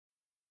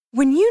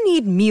When you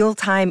need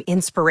mealtime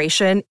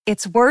inspiration,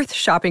 it's worth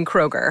shopping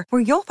Kroger,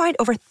 where you'll find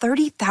over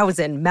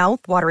 30,000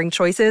 mouth-watering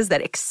choices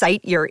that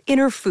excite your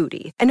inner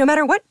foodie. And no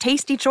matter what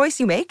tasty choice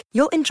you make,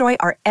 you'll enjoy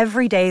our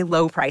everyday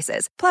low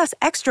prices, plus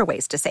extra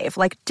ways to save,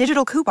 like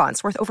digital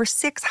coupons worth over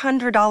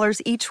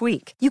 $600 each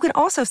week. You can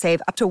also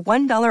save up to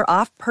 $1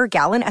 off per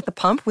gallon at the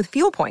pump with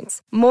fuel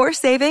points. More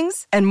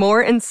savings and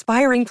more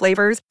inspiring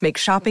flavors make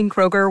shopping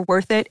Kroger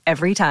worth it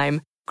every time.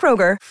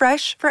 Kroger,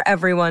 fresh for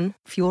everyone.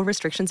 Fuel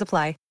restrictions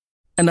apply.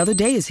 Another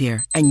day is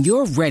here, and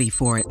you're ready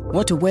for it.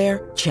 What to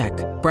wear? Check.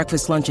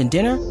 Breakfast, lunch, and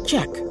dinner?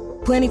 Check.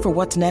 Planning for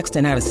what's next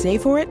and how to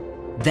save for it?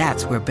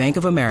 That's where Bank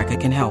of America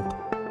can help.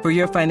 For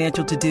your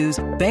financial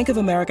to-dos, Bank of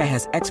America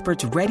has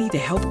experts ready to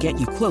help get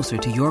you closer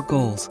to your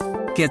goals.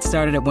 Get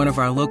started at one of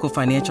our local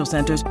financial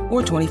centers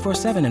or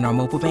 24/7 in our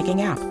mobile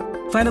banking app.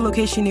 Find a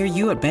location near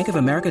you at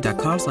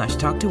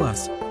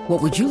bankofamerica.com/talktous. What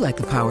would you like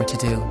the power to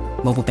do?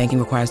 Mobile banking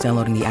requires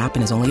downloading the app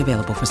and is only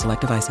available for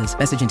select devices.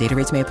 Message and data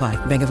rates may apply.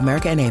 Bank of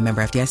America N.A.,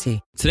 member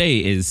FDIC. Today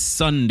is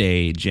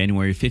Sunday,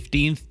 January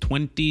 15th,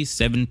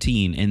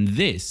 2017, and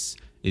this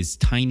is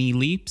Tiny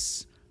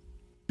Leaps,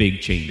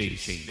 Big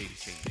Changes.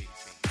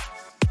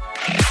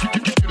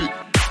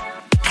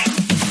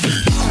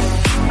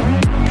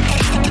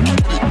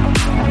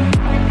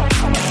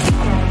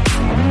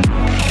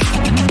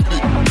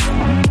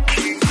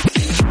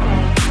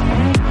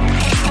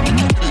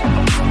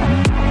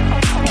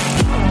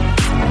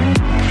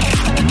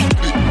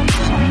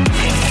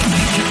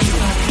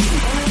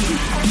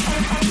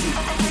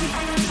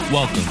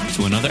 Welcome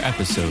to another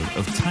episode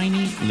of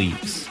Tiny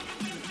Leaps,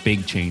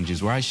 Big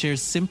Changes, where I share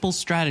simple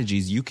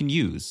strategies you can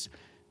use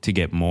to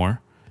get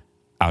more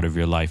out of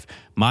your life.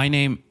 My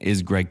name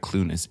is Greg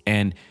Clunas,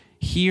 and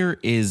here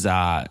is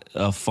a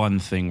fun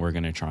thing we're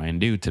going to try and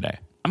do today.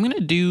 I'm going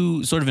to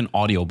do sort of an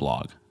audio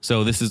blog.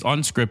 So this is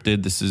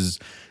unscripted. This is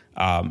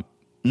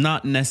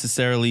not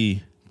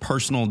necessarily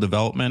personal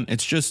development.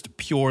 It's just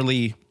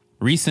purely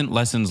recent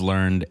lessons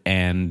learned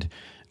and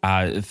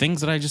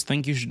things that I just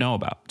think you should know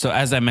about. So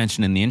as I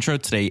mentioned in the intro,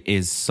 today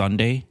is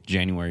Sunday,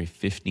 January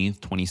 15th,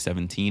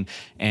 2017.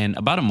 And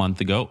about a month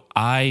ago,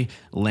 I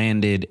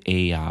landed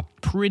a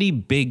pretty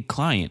big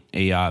client,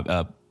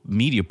 a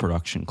media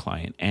production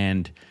client.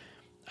 And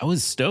I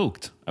was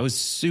stoked. I was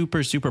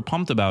super, super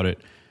pumped about it.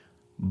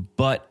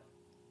 But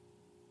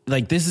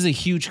like, this is a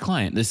huge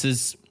client. This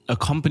is a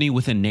company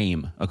with a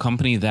name, a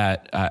company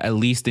that at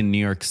least in New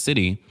York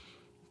City,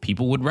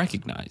 people would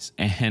recognize.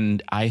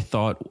 And I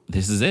thought,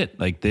 this is it.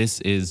 Like, this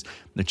is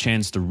the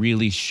chance to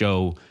really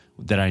show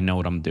that I know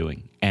what I'm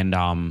doing. And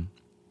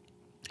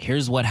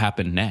here's what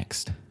happened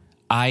next.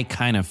 I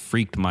kind of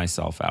freaked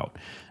myself out.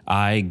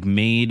 I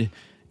made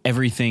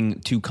everything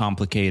too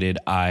complicated.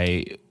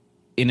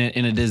 In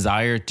a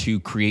desire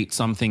to create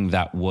something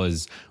that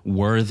was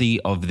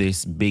worthy of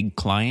this big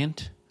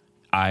client,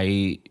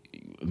 I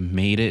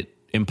made it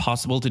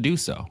impossible to do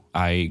so.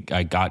 I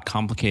got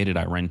complicated.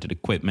 I rented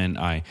equipment.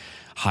 I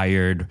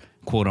hired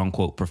quote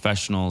unquote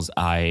professionals.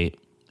 I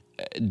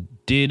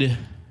did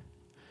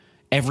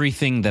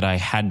everything that I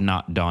had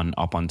not done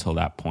up until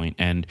that point.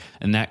 And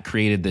that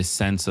created this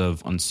sense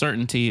of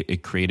uncertainty.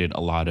 It created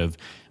a lot of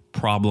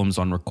problems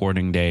on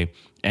recording day.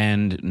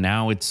 And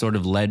now it's sort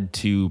of led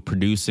to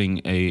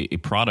producing a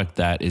product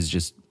that is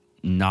just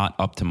not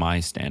up to my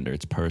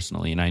standards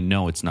personally. And I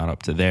know it's not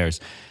up to theirs.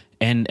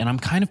 And I'm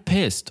kind of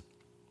pissed.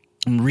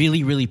 I'm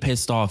really, really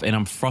pissed off, and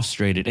I'm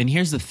frustrated. And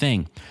here's the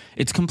thing.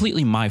 It's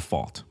completely my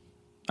fault.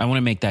 I want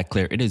to make that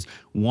clear. It is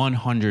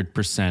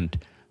 100%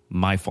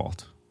 my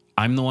fault.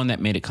 I'm the one that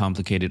made it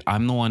complicated.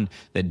 I'm the one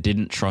that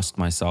didn't trust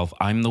myself.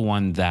 I'm the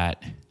one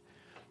that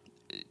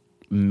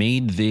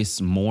made this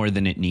more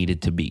than it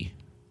needed to be.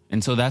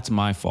 And so that's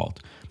my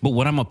fault. But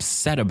what I'm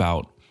upset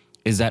about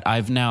is that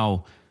I've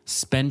now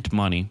spent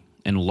money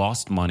and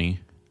lost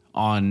money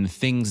on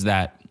things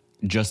that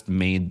just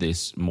made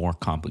this more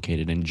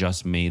complicated and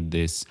just made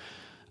this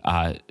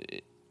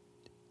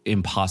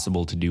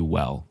impossible to do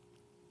well.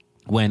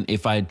 When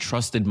if I had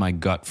trusted my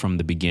gut from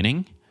the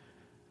beginning,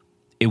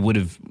 it would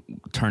have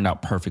turned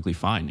out perfectly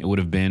fine. It would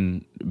have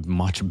been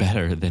much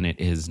better than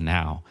it is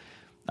now.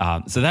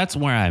 So that's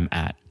where I'm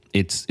at.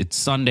 It's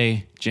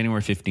Sunday,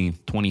 January 15th,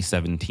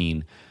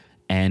 2017,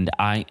 and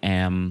I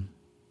am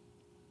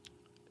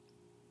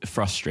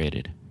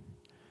frustrated.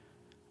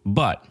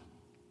 But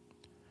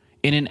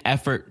in an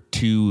effort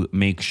to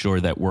make sure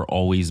that we're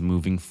always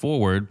moving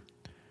forward,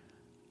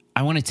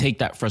 I want to take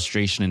that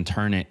frustration and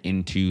turn it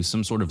into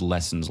some sort of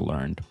lessons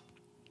learned.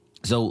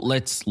 So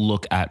let's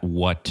look at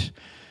what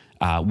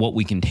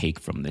we can take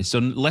from this. So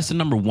lesson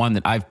number one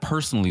that I've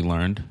personally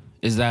learned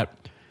is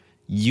that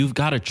you've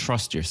got to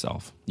trust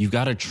yourself. You've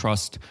got to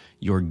trust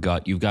your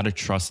gut. You've got to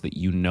trust that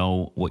you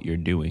know what you're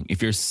doing.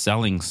 If you're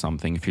selling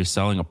something, if you're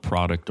selling a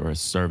product or a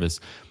service,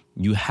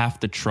 you have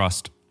to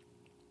trust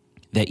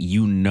that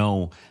you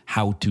know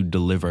how to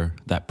deliver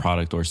that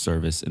product or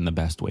service in the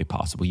best way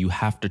possible. You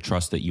have to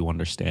trust that you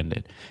understand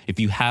it. If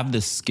you have the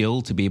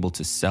skill to be able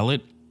to sell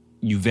it,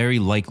 you very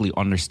likely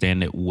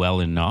understand it well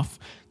enough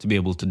to be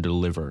able to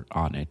deliver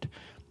on it.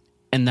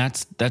 And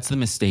that's the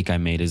mistake I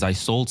made, is I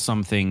sold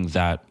something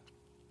that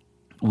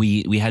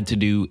we had to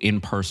do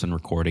in-person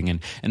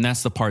recording. And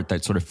that's the part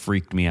that sort of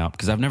freaked me out,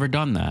 because I've never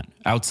done that.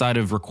 Outside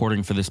of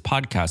recording for this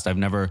podcast, I've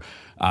never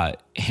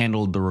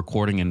handled the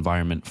recording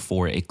environment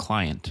for a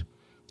client.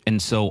 And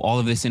so all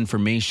of this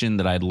information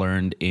that I'd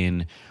learned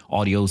in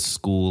audio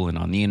school and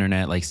on the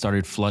internet, like,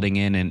 started flooding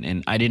in,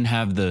 and I didn't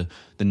have the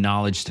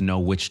knowledge to know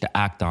which to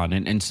act on.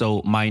 And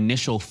so my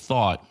initial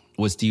thought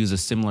was to use a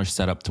similar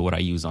setup to what I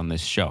use on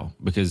this show,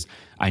 because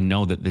I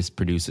know that this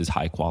produces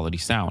high quality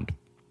sound.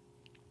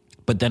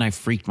 But then I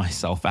freaked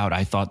myself out.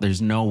 I thought,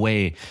 there's no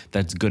way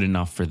that's good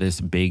enough for this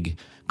big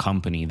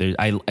company.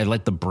 I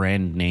let the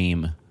brand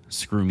name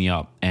screw me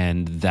up,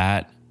 and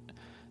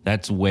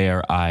that's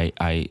where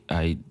I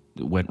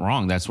went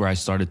wrong. That's where I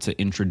started to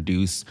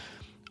introduce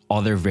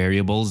other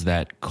variables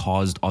that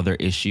caused other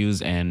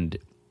issues, and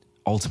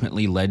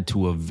ultimately led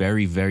to a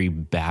very, very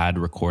bad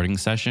recording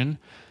session,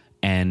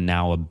 and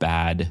now a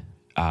bad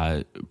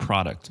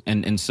product.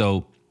 And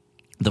so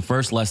the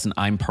first lesson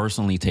I'm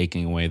personally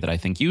taking away, that I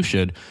think you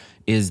should,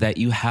 is that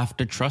you have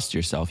to trust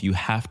yourself. You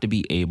have to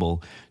be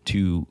able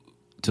to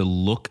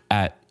look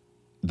at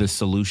the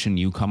solution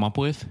you come up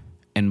with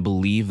and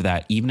believe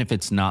that even if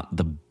it's not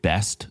the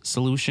best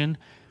solution,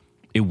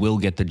 it will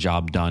get the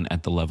job done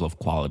at the level of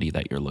quality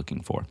that you're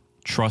looking for.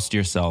 Trust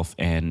yourself,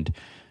 and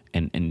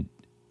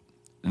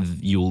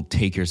you'll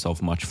take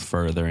yourself much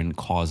further and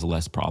cause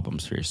less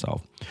problems for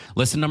yourself.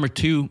 Lesson number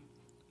 2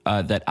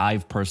 that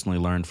I've personally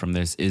learned from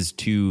this is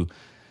to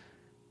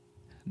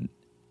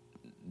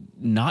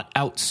not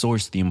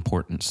outsource the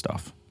important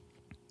stuff.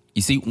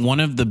 You see,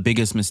 one of the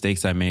biggest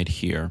mistakes I made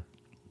here,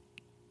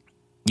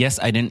 yes,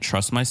 I didn't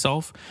trust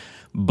myself,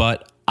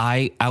 but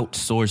I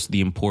outsourced the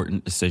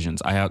important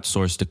decisions. I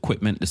outsourced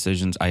equipment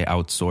decisions. I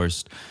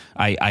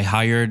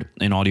hired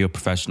an audio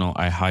professional.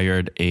 I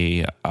hired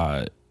a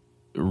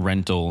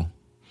rental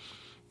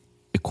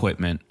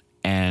equipment,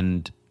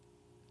 and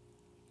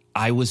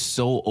I was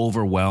so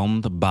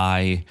overwhelmed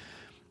by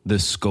the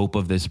scope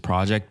of this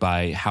project,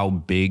 by how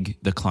big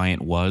the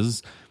client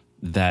was,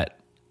 that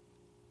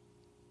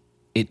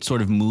it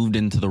sort of moved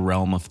into the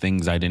realm of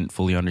things I didn't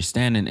fully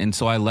understand. And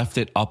so I left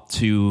it up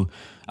to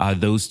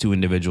those two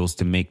individuals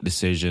to make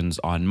decisions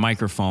on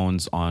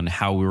microphones, on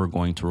how we were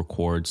going to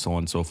record, so on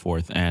and so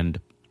forth. And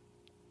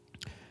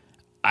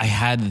I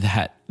had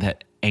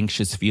that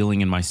anxious feeling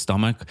in my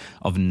stomach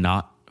of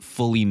not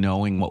fully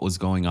knowing what was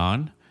going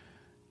on.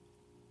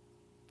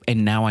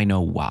 And now I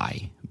know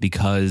why.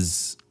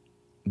 Because,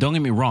 don't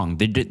get me wrong,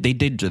 they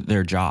did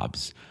their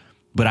jobs,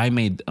 but I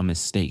made a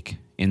mistake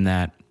in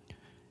that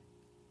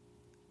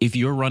if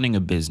you're running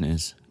a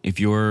business, if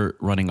you're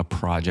running a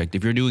project,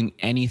 if you're doing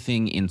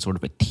anything in sort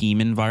of a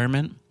team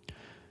environment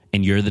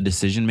and you're the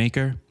decision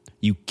maker,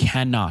 you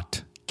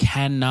cannot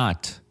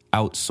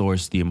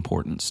outsource the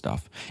important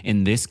stuff.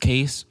 In this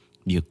case,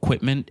 the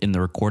equipment in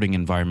the recording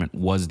environment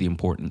was the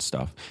important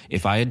stuff.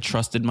 If I had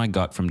trusted my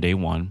gut from day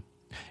one,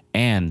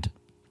 and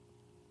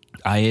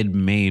I had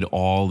made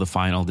all the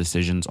final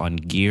decisions on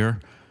gear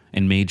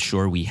and made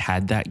sure we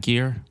had that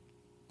gear,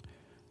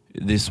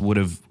 this would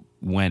have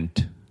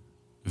went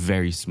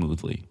very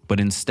smoothly. But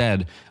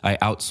instead, I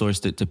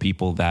outsourced it to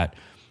people that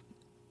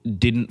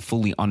didn't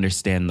fully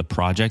understand the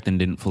project and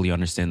didn't fully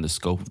understand the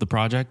scope of the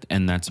project,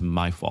 and that's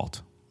my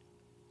fault.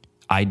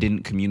 I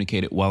didn't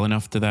communicate it well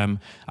enough to them.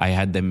 I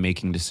had them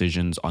making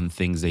decisions on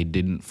things they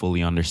didn't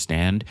fully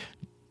understand,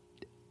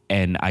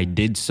 and I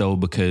did so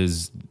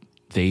because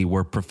they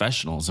were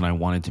professionals and I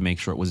wanted to make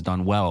sure it was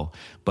done well.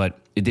 But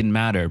it didn't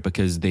matter,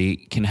 because they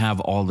can have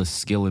all the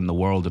skill in the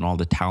world and all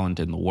the talent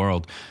in the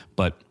world,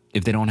 but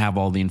if they don't have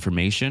all the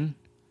information,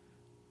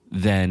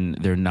 then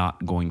they're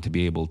not going to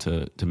be able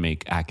to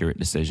make accurate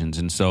decisions.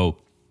 And so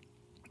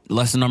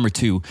lesson number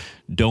 2,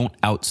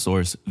 don't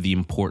outsource the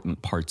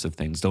important parts of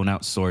things. Don't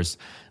outsource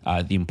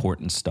the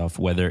important stuff,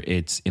 whether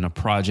it's in a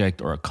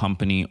project or a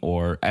company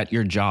or at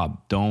your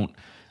job. Don't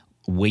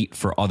wait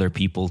for other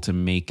people to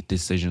make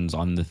decisions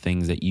on the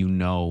things that you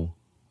know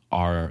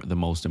are the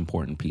most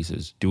important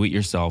pieces. Do it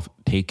yourself.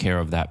 Take care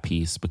of that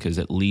piece, because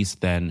at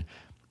least then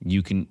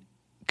you can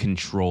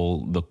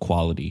control the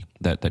quality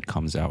that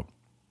comes out.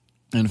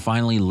 And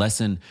finally,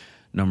 lesson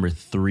number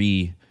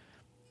 3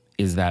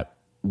 is that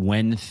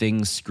when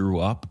things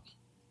screw up,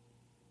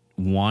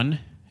 1,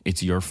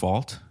 it's your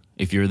fault.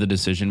 If you're the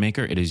decision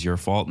maker, it is your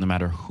fault, no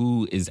matter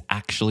who is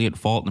actually at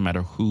fault, no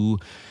matter who,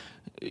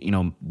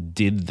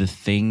 did the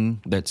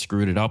thing that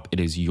screwed it up, it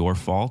is your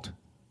fault.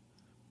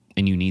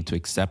 And you need to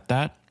accept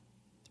that.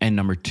 And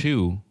number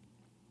 2,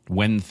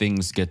 when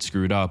things get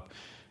screwed up,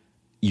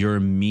 your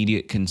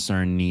immediate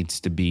concern needs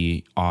to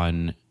be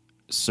on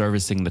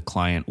servicing the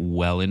client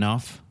well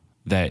enough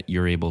that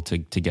you're able to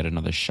get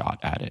another shot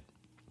at it.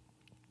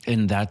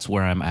 And that's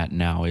where I'm at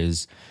now,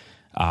 is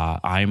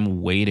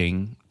I'm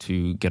waiting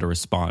to get a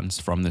response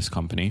from this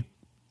company.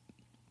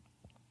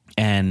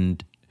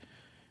 And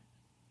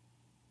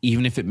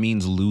even if it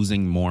means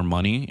losing more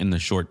money in the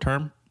short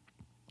term,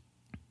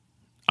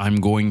 I'm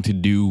going to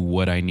do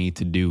what I need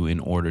to do in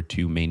order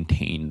to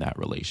maintain that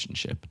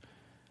relationship.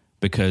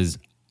 Because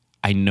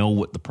I know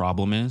what the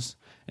problem is,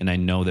 and I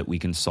know that we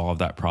can solve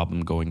that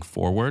problem going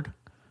forward.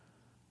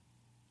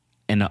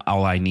 And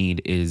all I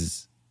need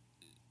is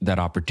that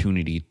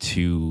opportunity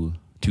to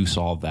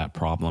solve that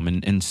problem.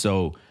 And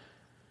so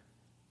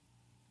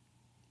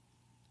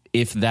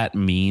if that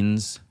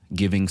means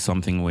giving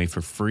something away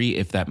for free,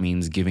 if that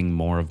means giving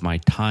more of my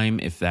time,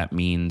 if that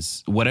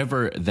means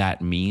whatever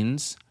that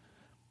means,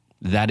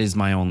 that is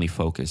my only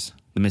focus.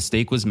 The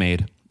mistake was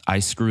made. I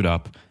screwed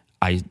up.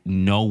 I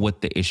know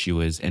what the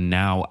issue is, and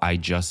now I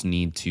just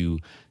need to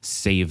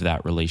save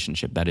that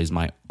relationship. That is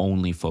my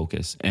only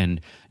focus.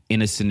 And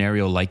in a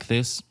scenario like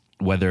this,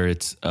 whether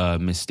it's a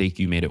mistake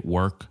you made at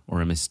work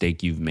or a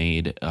mistake you've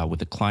made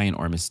with a client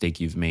or a mistake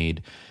you've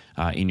made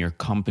in your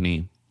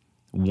company,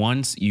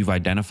 once you've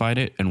identified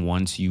it and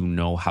once you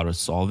know how to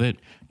solve it,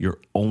 your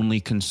only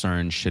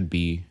concern should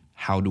be,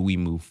 how do we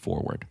move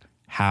forward?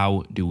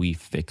 How do we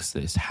fix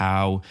this?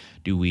 How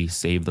do we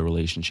save the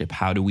relationship?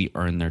 How do we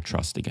earn their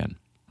trust again?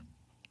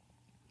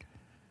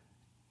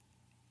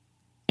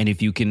 And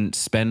if you can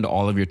spend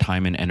all of your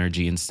time and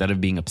energy, instead of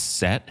being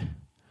upset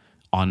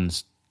on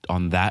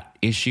that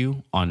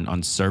issue,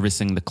 on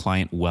servicing the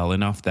client well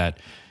enough that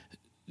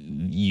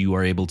you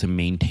are able to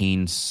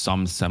maintain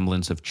some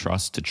semblance of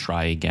trust to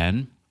try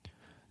again,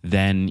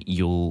 then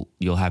you'll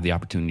have the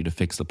opportunity to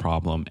fix the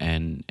problem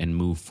and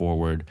move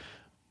forward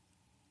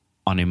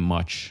on a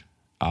much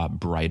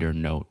brighter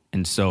note.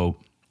 And so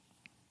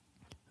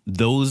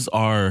those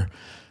are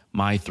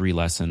my 3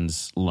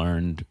 lessons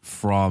learned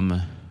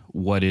from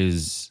what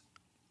is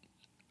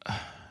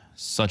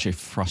such a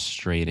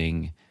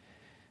frustrating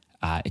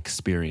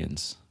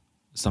experience,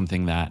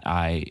 something that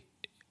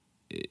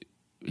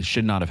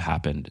should not have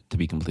happened, to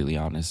be completely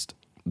honest.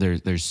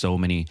 There's so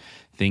many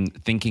things,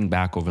 thinking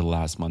back over the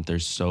last month,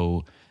 there's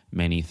so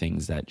many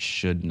things that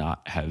should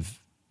not have,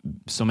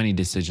 so many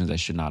decisions that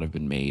should not have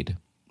been made.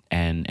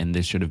 And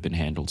this should have been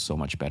handled so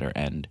much better.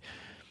 And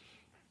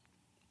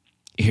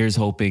here's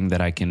hoping that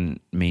I can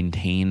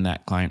maintain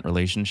that client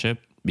relationship,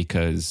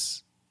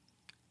 because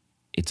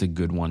it's a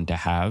good one to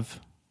have.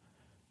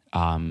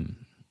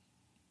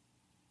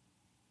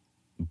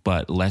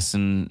 But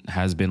lesson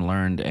has been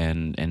learned,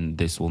 and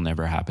this will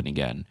never happen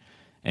again.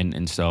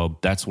 And so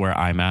that's where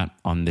I'm at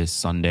on this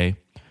Sunday.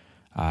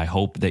 I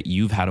hope that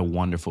you've had a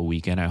wonderful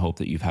weekend. I hope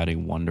that you've had a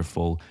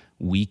wonderful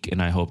week,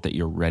 and I hope that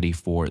you're ready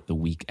for the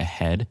week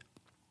ahead.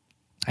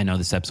 I know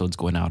this episode's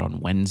going out on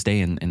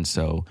Wednesday, and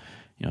so,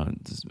 you know,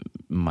 this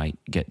might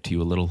get to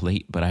you a little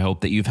late, but I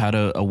hope that you've had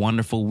a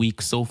wonderful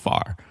week so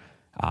far.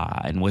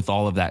 And with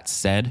all of that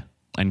said,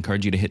 I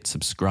encourage you to hit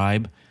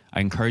subscribe.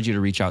 I encourage you to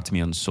reach out to me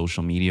on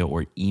social media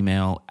or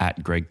email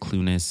at Greg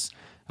Clunis.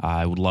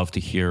 I would love to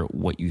hear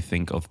what you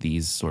think of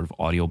these sort of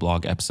audio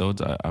blog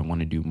episodes. I want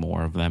to do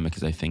more of them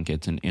because I think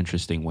it's an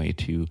interesting way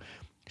to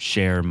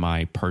share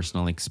my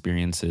personal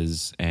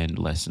experiences and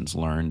lessons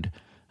learned,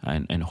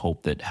 and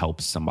hope that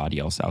helps somebody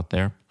else out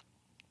there.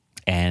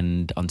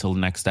 And until the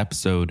next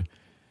episode,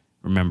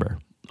 remember,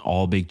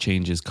 all big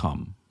changes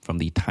come from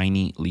the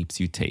tiny leaps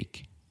you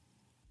take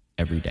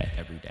every day.